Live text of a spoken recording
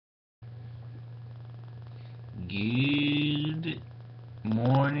Good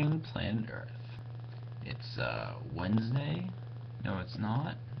morning, planet Earth. It's Wednesday. No, it's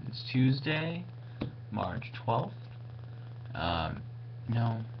not. It's Tuesday, March 12th.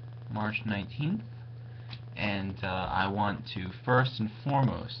 No, March 19th. And I want to first and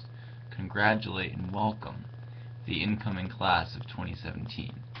foremost congratulate and welcome the incoming class of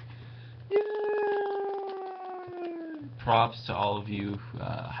 2017. Props to all of you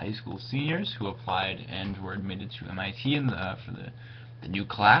high school seniors who applied and were admitted to MIT for the new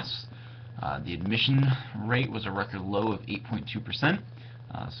class. The admission rate was a record low of 8.2%,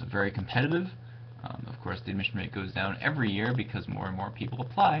 so very competitive. Of course, the admission rate goes down every year because more and more people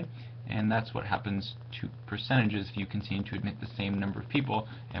apply, and that's what happens to percentages if you continue to admit the same number of people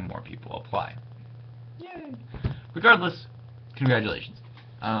and more people apply. Yay! Regardless, congratulations.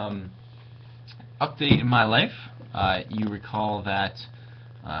 Update in my life. You recall that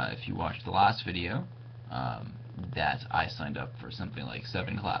if you watched the last video, that I signed up for something like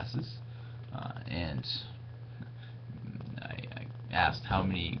 7 classes, and I asked how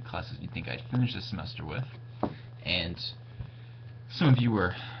many classes you think I'd finish this semester with, and some of you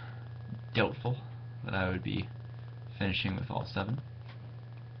were doubtful that I would be finishing with all 7,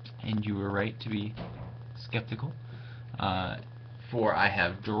 and you were right to be skeptical, for I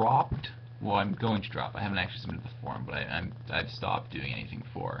have dropped. Well, I'm going to drop. I haven't actually submitted the form, but I've stopped doing anything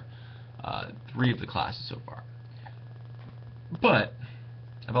for 3 of the classes so far. But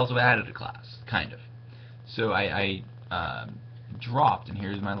I've also added a class, kind of. So I dropped, and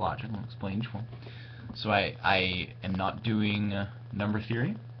here's my logic. I'll explain each one. So I am not doing number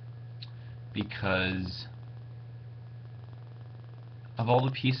theory because of all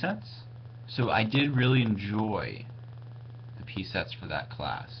the P-sets. So I did really enjoy the P-sets for that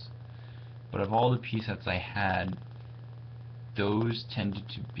class. But of all the P-sets I had, those tended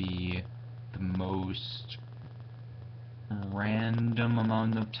to be the most random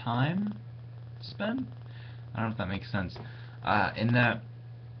amount of time spent. I don't know if that makes sense. In that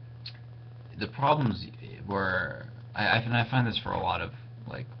the problems were, I find this for a lot of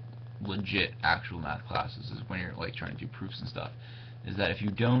like legit actual math classes, is when you're like trying to do proofs and stuff, is that if you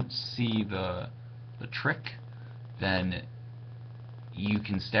don't see the trick, then you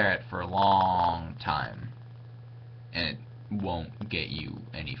can stare at it for a long time, and it won't get you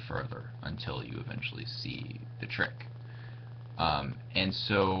any further until you eventually see the trick. And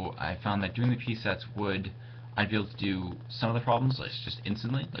so I found that doing the P-sets I'd be able to do some of the problems like just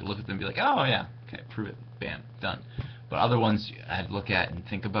instantly, like look at them and be like, oh yeah, okay, prove it, bam, done. But other ones I'd look at and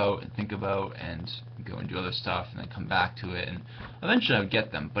think about and go and do other stuff and then come back to it, and eventually I would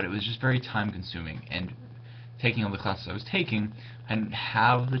get them, but it was just very time consuming, and taking all the classes I was taking, I didn't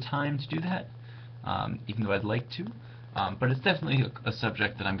have the time to do that, even though I'd like to. But it's definitely a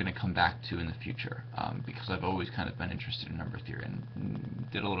subject that I'm going to come back to in the future, because I've always kind of been interested in number theory and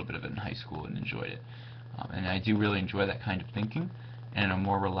did a little bit of it in high school and enjoyed it. And I do really enjoy that kind of thinking, and in a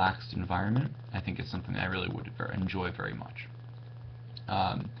more relaxed environment, I think it's something I really would enjoy very much.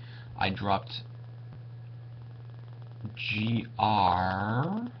 I dropped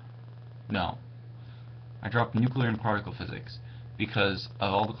I dropped nuclear and particle physics because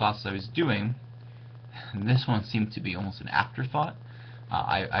of all the classes I was doing. This one seemed to be almost an afterthought.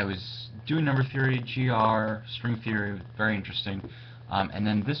 I was doing number theory, GR, string theory, very interesting. And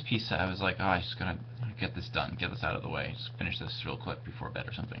then this piece, I was like, oh, I'm just gonna get this done, get this out of the way, just finish this real quick before bed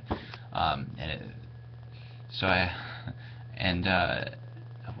or something.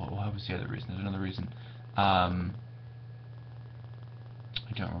 What was the other reason? There's another reason. I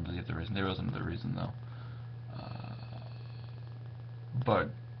don't remember the other reason. There was another reason though. But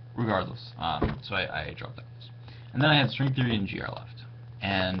regardless, so I dropped that. And then I had string theory and GR left.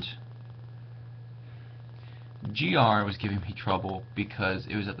 And GR was giving me trouble because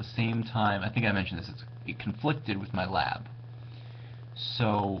it was at the same time, I think I mentioned this, it conflicted with my lab.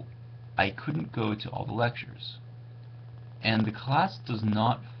 So I couldn't go to all the lectures. And the class does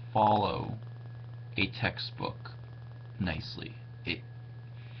not follow a textbook nicely.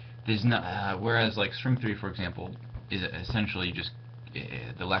 There's not, whereas like string theory, for example, is essentially just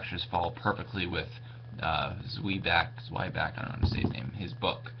the lectures follow perfectly with Zwieback, I don't know how to say his name, his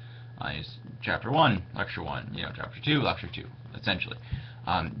book. Is chapter 1, lecture 1, chapter 2, lecture 2, essentially.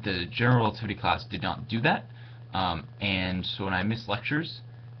 The general relativity class did not do that, and so when I missed lectures,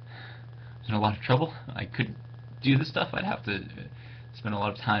 I was in a lot of trouble. I couldn't do the stuff. I'd have to spend a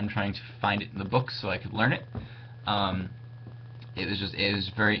lot of time trying to find it in the books so I could learn it. It was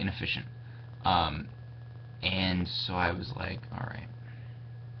very inefficient. And so I was like, alright,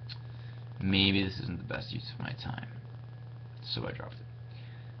 maybe this isn't the best use of my time. So I dropped it.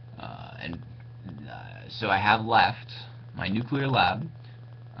 And so I have left my nuclear lab,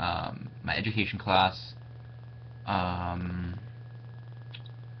 my education class,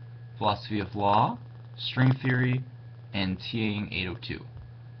 philosophy of law, string theory, and TAing 802.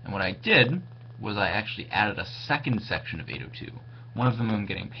 And what I did was I actually added a second section of 802. One of them I'm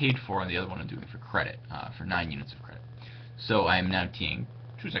getting paid for, and the other one I'm doing for credit, for 9 units of credit. So I am now TAing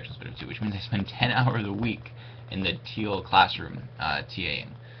 2 sections of 802, which means I spend 10 hours a week in the teal classroom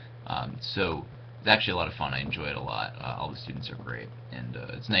TAing. So it's actually a lot of fun. I enjoy it a lot. All the students are great, and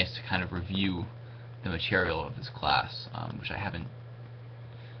it's nice to kind of review the material of this class, which I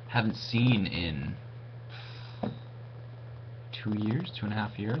haven't seen in 2 years,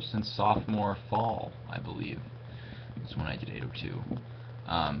 2.5 years, since sophomore fall, I believe. That's when I did 802.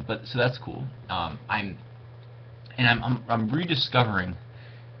 But so that's cool. I'm rediscovering.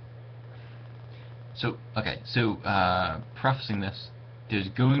 So okay, so prefacing this,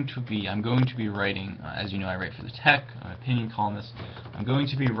 I'm going to be writing, as you know, I write for the Tech, I'm an opinion columnist. I'm going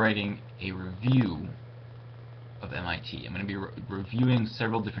to be writing a review of MIT. I'm going to be reviewing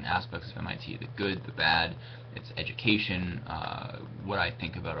several different aspects of MIT, the good, the bad, its education, what I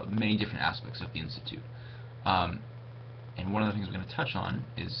think about many different aspects of the institute. And one of the things I'm going to touch on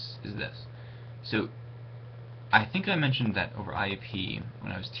is this. So I think I mentioned that over IAP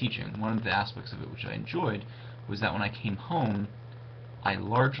when I was teaching, one of the aspects of it which I enjoyed was that when I came home, I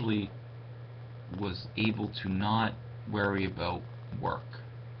largely was able to not worry about work.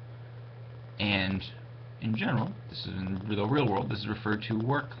 And in general, this is in the real world, this is referred to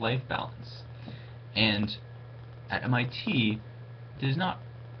work-life balance. And at MIT, there's not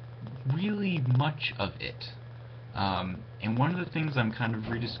really much of it. And one of the things I'm kind of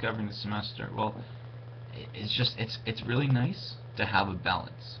rediscovering this semester, well, it's really nice to have a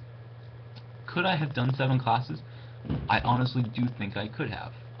balance. Could I have done 7 classes? I honestly do think I could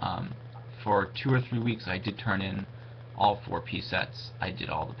have. For 2 or 3 weeks, I did turn in all 4 P-sets. I did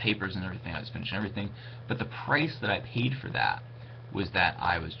all the papers and everything. I was finishing everything. But the price that I paid for that was that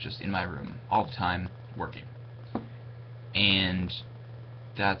I was just in my room all the time working. And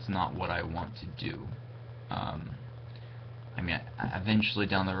that's not what I want to do. I mean, eventually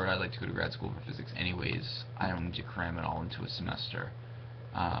down the road, I'd like to go to grad school for physics anyways. I don't need to cram it all into a semester.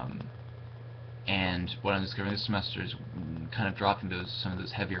 And what I'm discovering this semester is kind of dropping some of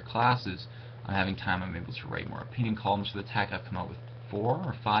those heavier classes. I'm having time. I'm able to write more opinion columns for the Tech. I've come out with 4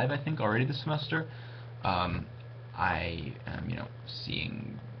 or 5, I think, already this semester. I am,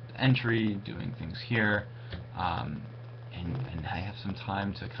 seeing entry, doing things here, and I have some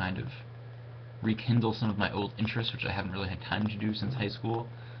time to kind of rekindle some of my old interests, which I haven't really had time to do since high school.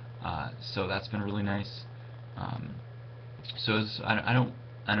 So that's been really nice. So I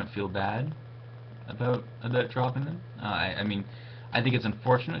don't feel bad about dropping them. I mean, I think it's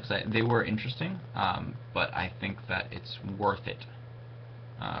unfortunate because they were interesting, but I think that it's worth it,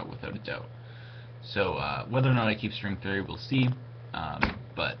 without a doubt. So whether or not I keep string theory, we'll see.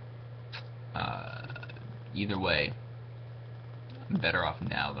 But either way, I'm better off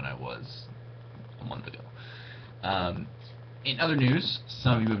now than I was a month ago. In other news,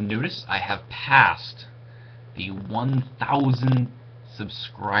 some of you have noticed I have passed the 1,000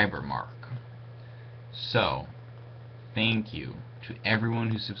 subscriber mark. So, thank you to everyone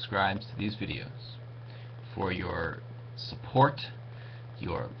who subscribes to these videos for your support,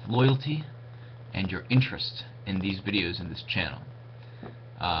 your loyalty, and your interest in these videos in this channel.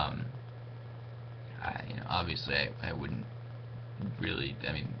 Obviously, I wouldn't really.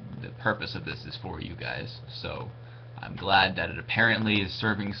 I mean, the purpose of this is for you guys, so I'm glad that it apparently is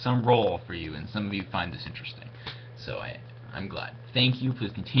serving some role for you, and some of you find this interesting. So I'm glad. Thank you.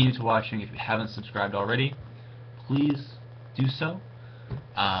 Please continue to watching. If you haven't subscribed already, please do so.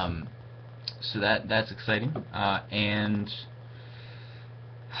 So that's exciting, and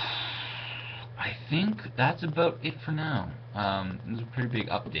I think that's about it for now. This is a pretty big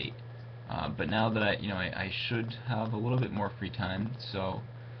update, but now that I should have a little bit more free time, so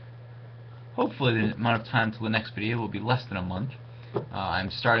hopefully the amount of time till the next video will be less than a month. I'm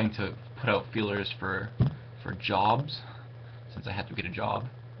starting to put out feelers for jobs, since I have to get a job,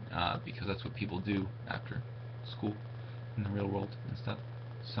 because that's what people do after school in the real world and stuff.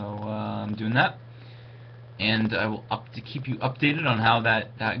 So I'm doing that, and I will keep you updated on how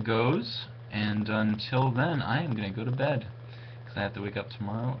that goes. And until then, I am gonna go to bed because I have to wake up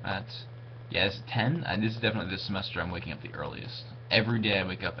tomorrow at it's 10. This is definitely this semester I'm waking up the earliest. Every day I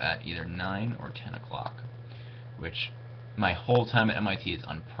wake up at either 9 or 10 o'clock, which my whole time at MIT is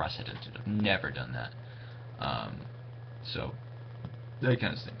unprecedented. I've never done that. So that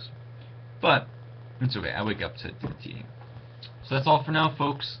kind of stinks. But it's okay. I wake up to the tea. So that's all for now,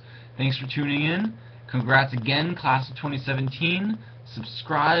 folks. Thanks for tuning in. Congrats again, class of 2017.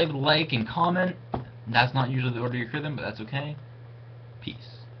 Subscribe, like, and comment. That's not usually the order you hear them, but that's okay.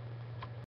 Peace.